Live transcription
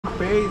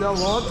paid a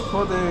lot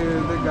for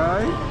the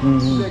guy.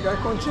 The guy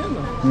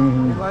continue.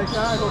 He's like,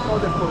 I go call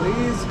the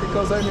police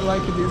because I'm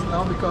like this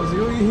now because he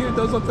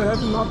doesn't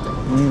have nothing.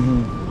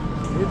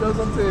 He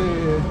doesn't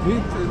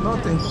hit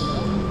nothing.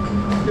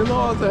 You know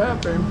what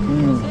happened?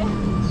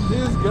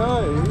 This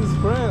guy, his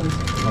friend,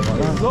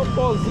 is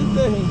opposite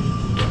him.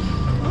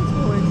 Let's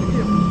go in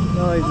here.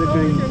 No, it's a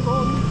green. We can go.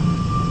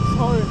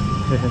 Sorry.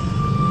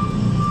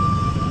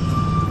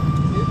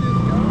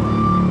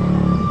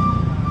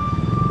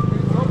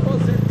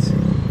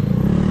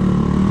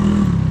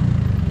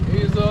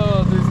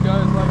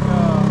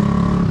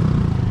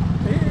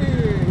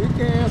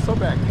 So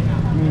back.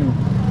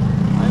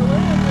 I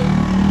went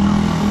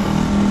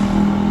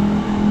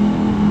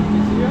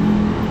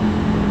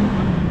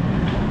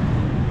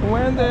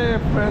when the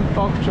friend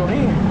talked to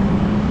him,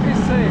 he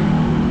said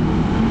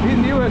he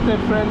knew that the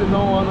friend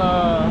don't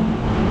wanna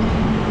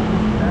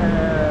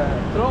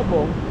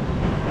trouble,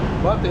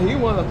 but he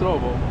wanna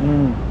trouble.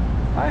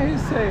 And he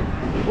say,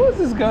 who's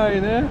this guy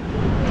there?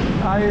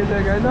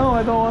 The guy, no,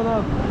 I don't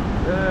wanna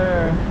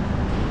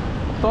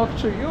talk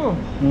to you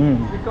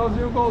because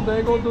you go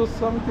there, go do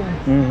something.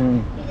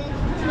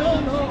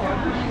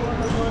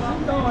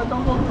 No, I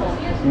don't go talk.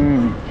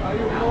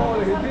 You know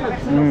what he did?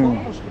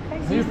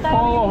 He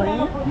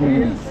followed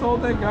him, he saw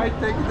the guy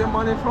take the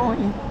money from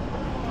him.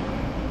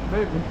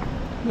 Baby,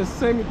 the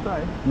same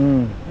time.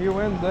 He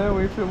went there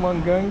with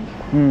one gang,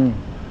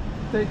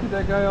 take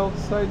the guy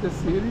outside the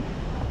city,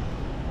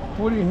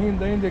 putting him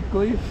there in the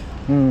cliff.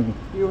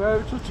 You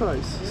have two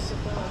choices.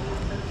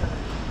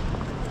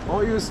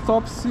 Or you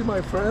stop, see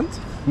my friend.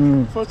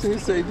 First he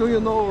say, do you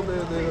know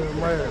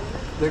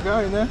the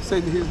guy, né?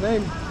 Say his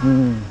name.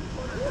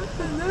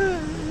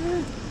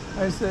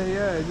 I say,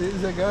 yeah, this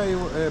is the guy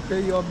who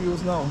pay your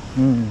bills now.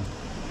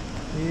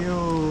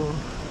 You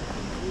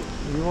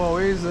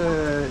always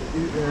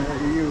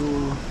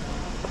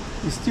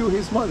you steal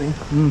his money.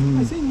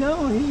 I say,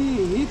 no,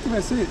 he hit me. I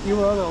say, you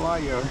are a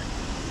liar.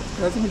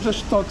 Let me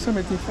just talk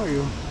something for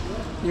you.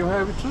 You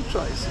have two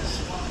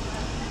choices.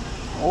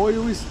 Or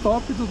you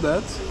stop to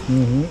that,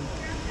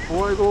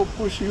 or I go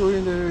push you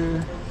in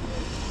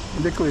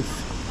the cliff.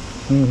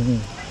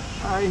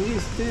 He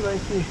stay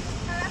like,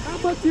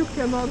 but you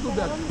cannot do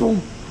that.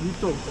 Boom! He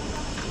told.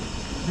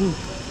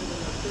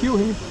 Kill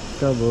him.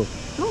 Acabou.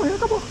 Não, ele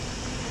acabou.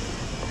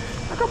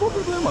 Acabou o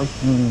problema.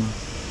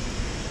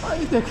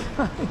 Aí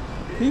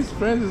his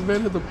friend is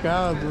very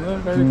educado, né?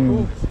 Very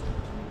cool.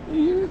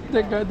 And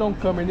the guy don't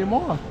come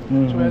anymore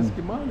to ask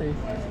money.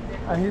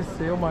 And he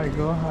say, oh my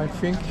God, I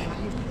think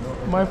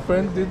my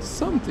friend did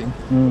something.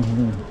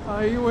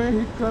 When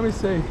he come and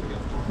say,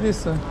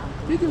 listen,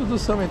 did you do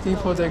something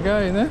for the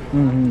guy, né?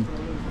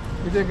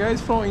 The guy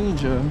is from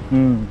India.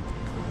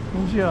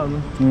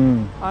 Indiano.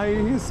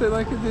 He said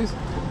like this,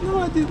 no,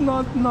 I did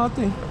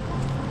nothing.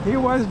 He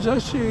was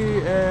just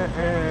need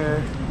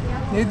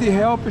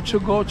help to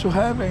go to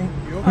heaven.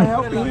 I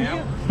help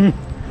him.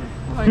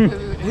 Like,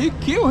 he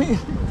killed him.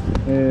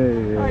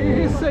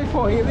 He say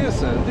for him,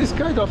 listen, this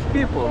kind of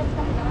people,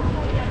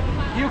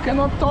 you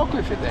cannot talk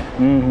with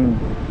them.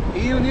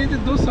 You need to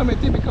do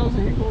something because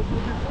he will do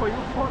this for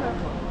you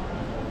forever.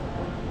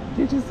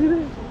 Did you see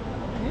that?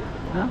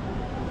 Huh?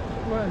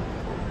 What?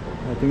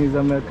 I think it's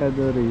a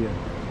mercadoria.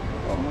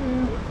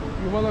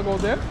 You wanna go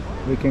there?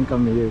 We can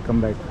come here,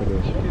 come back for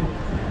this.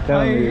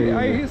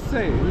 He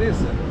say,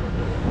 listen,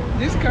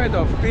 this kind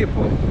of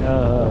people,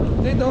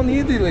 they don't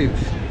need to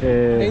live.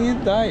 They need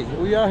to die.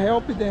 We are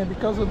helping them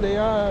because they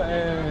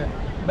are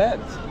bad.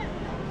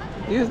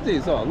 Is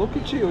this? Oh, look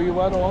at you. You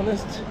are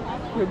honest.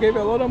 You gave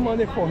a lot of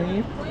money for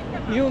him.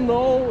 You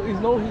know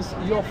it's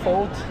not your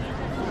fault.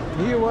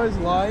 He was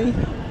lying.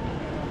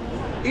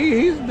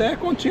 He's there,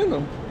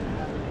 continue.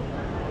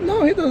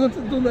 No, he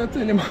doesn't do that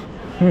anymore.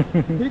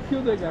 He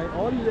killed the guy.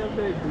 Olha,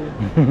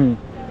 baby.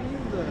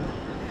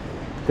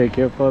 Take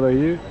your photo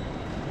here.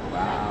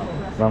 Wow.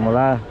 Vamos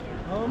lá?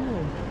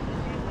 Vamos.